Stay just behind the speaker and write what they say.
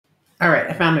All right,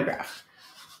 I found my graph.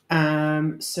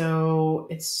 So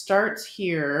it starts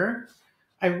here.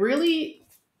 I don't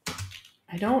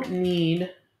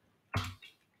need,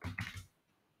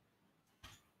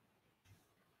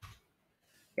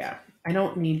 I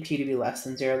don't need t to be less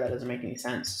than 0. That doesn't make any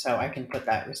sense. So I can put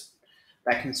that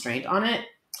constraint on it.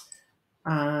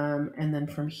 And then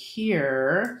from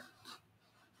here,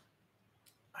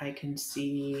 I can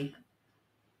see,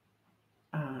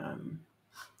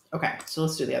 okay, so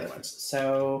let's do the other ones.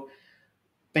 So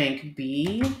bank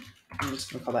B, I'm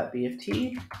just gonna call that B of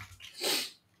t,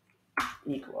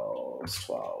 equals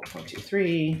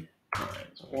 12.23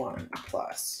 times 1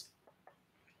 plus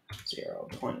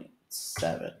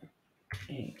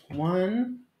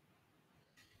 0.781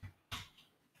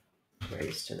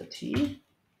 raised to the t,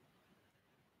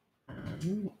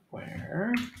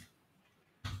 where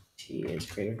t is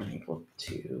greater than or equal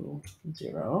to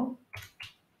 0.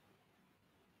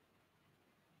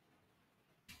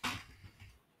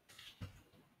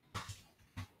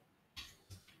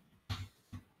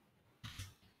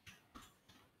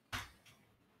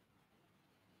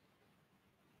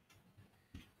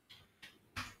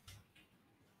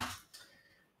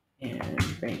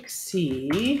 And bank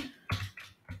C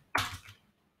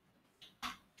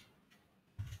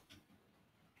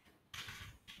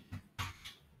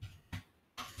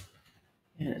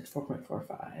and it's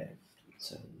 4.45,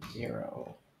 so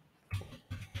 0,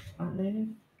 5.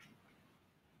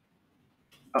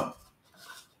 Oh.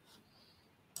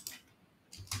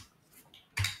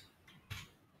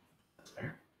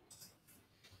 There.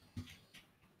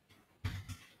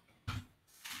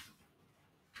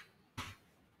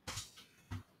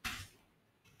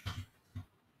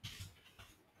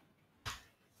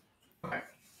 Okay.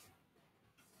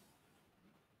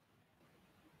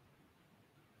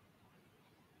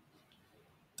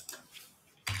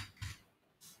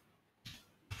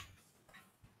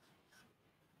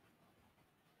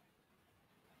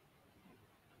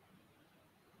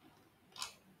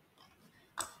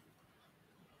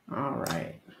 All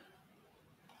right.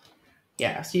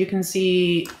 Yeah, so you can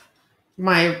see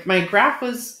my graph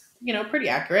was, pretty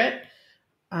accurate.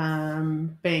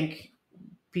 Bank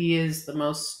B is the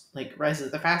most,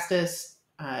 rises the fastest,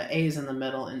 A is in the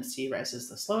middle, and C rises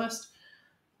the slowest.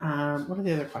 What are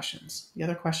the other questions? The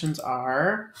other questions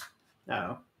are,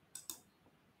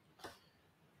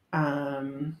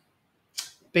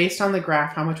 based on the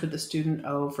graph, how much would the student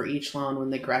owe for each loan when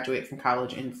they graduate from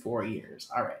college in 4 years?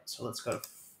 All right, so let's go to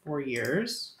 4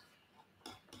 years.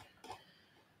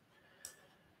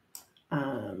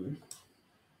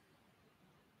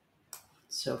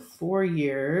 So 4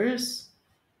 years,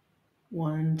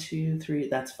 1, 2, 3,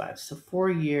 that's 5. So 4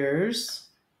 years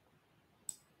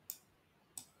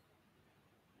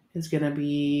is going to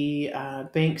be,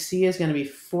 bank C is going to be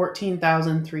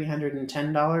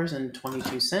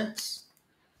 $14,310.22.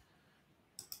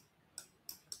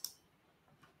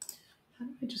 How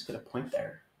do I just get a point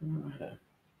there? I don't know how to.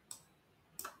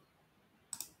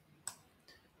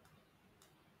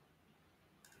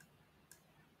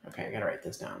 Okay, I got to write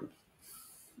this down.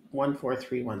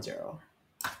 14310.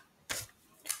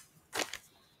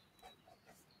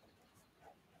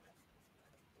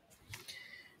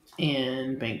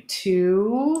 And bank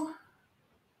 2,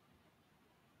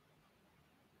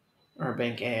 or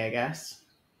bank A, I guess,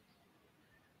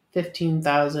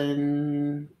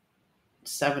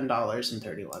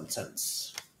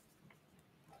 $15,007.31.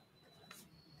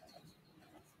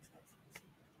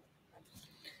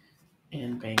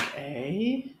 And bank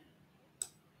A,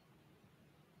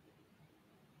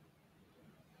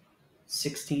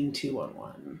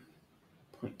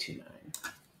 16,211.29.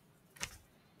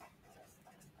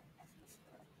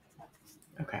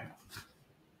 Okay.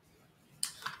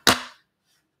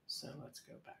 So let's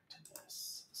go back to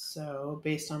this. So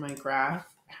based on my graph,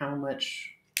 how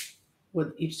much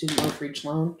would each student owe for each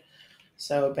loan?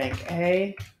 So bank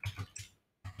A,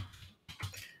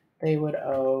 they would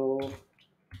owe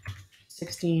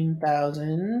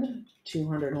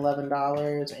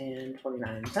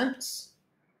 $16,211.29.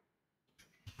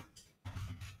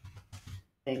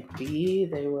 Bank B,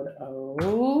 they would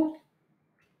owe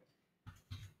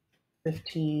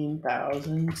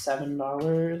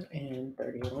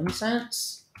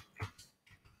 $15,007.31.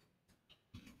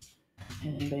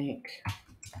 And bank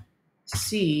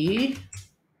C,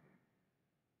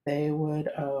 they would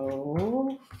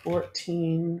owe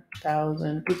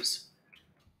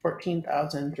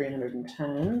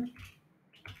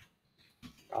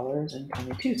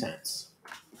 $14,310.22.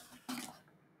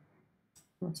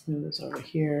 Let's move this over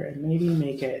here and maybe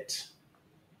make it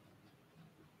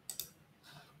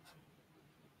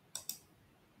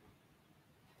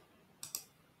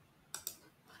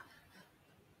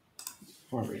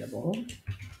more readable.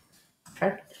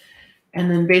 Okay. And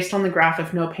then based on the graph,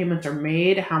 if no payments are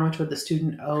made, how much would the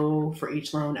student owe for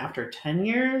each loan after 10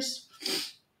 years?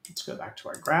 Let's go back to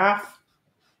our graph.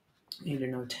 We need to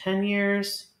know 10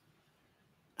 years.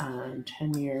 10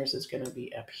 years is going to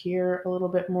be up here a little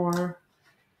bit more.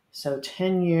 So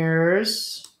 10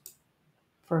 years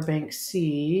for Bank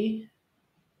C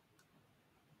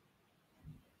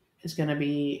is going to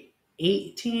be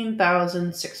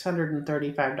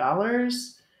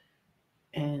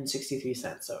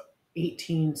 $18,635.63. So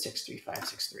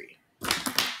 18,635.63.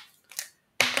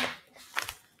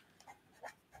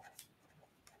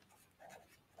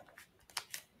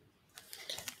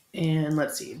 And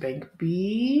let's see, Bank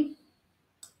B,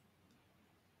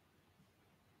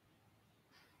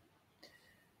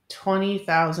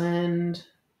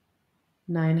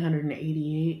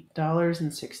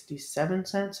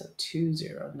 $20,988.67. So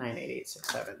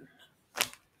 2098867.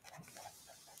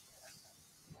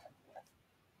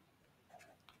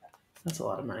 That's a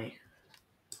lot of money.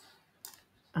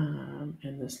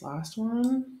 And this last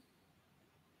one,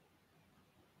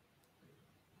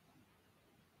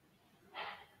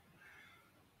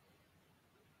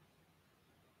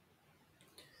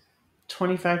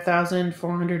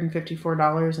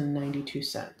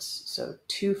 $25,454.92. So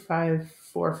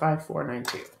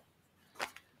 2545492.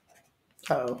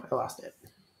 Oh, I lost it.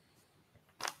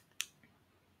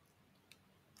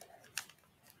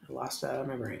 I lost it out of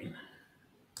my brain.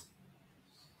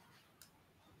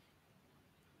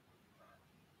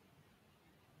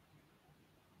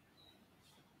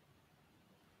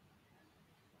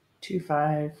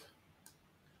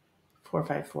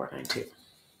 $25,454.92.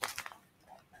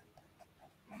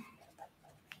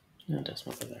 No, it doesn't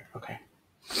over there. Okay.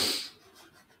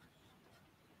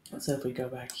 So if we go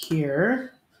back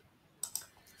here,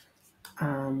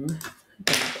 Bank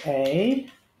A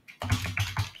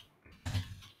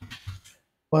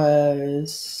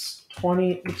was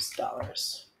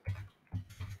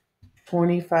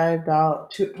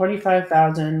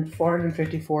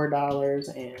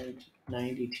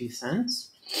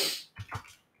 $25,454.92.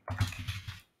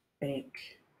 Bank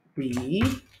B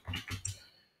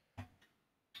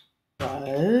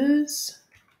was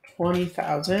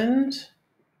 20,000.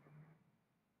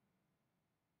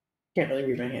 Can't really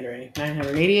read my handwriting.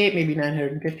 988, maybe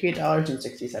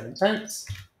 $958.67.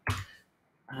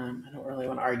 I don't really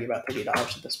want to argue about $30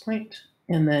 at this point.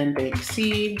 And then Bank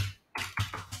C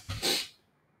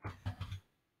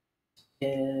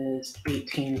is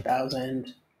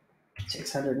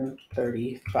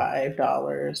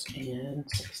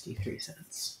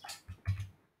 $18,635.63.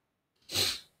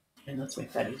 And let's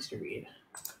make that easy to read.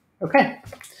 Okay.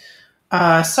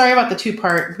 Sorry about the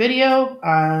two-part video.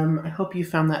 I hope you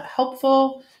found that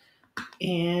helpful.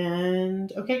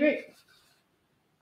 And okay, great.